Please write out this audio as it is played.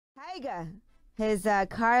Tyga, his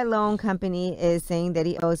car loan company is saying that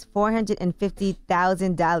he owes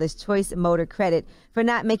 $450,000 choice motor credit for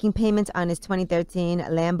not making payments on his 2013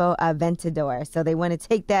 Lambo Aventador. So they want to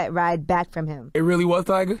take that ride back from him. It really was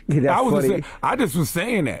Tyga? Yeah, that's funny. I just was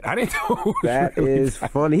saying that. I didn't know. That is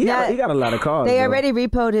funny. He got a lot of cars. They already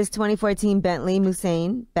repoed his 2014 Bentley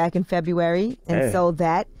Musain back in February and sold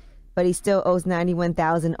that, but he still owes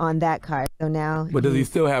 $91,000 on that car. So now. But does he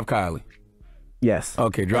still have Kylie? Yes.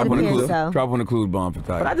 Okay, drop on the clues bomb for Tyga.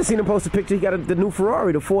 But I just seen him post a picture. He got the new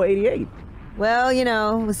Ferrari, the 488. Well, you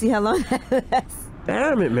know, we'll see how long that lasts.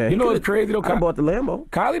 Damn it, man. You know what's crazy though? I bought the Lambo.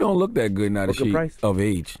 Kylie don't look that good now that she's of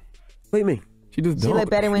age. What do you mean? She just She looked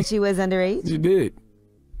better when she was underage? She did.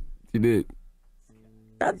 She did.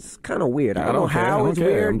 That's kind of weird. I don't know care. how it's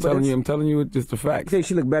weird. I'm telling you it's just a fact. You think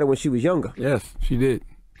she looked better when she was younger? Yes, she did.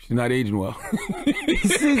 She's not aging well.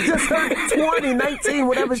 She's just 20, 19,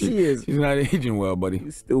 whatever she is. She's not aging well, buddy.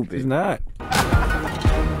 You're stupid. She's not.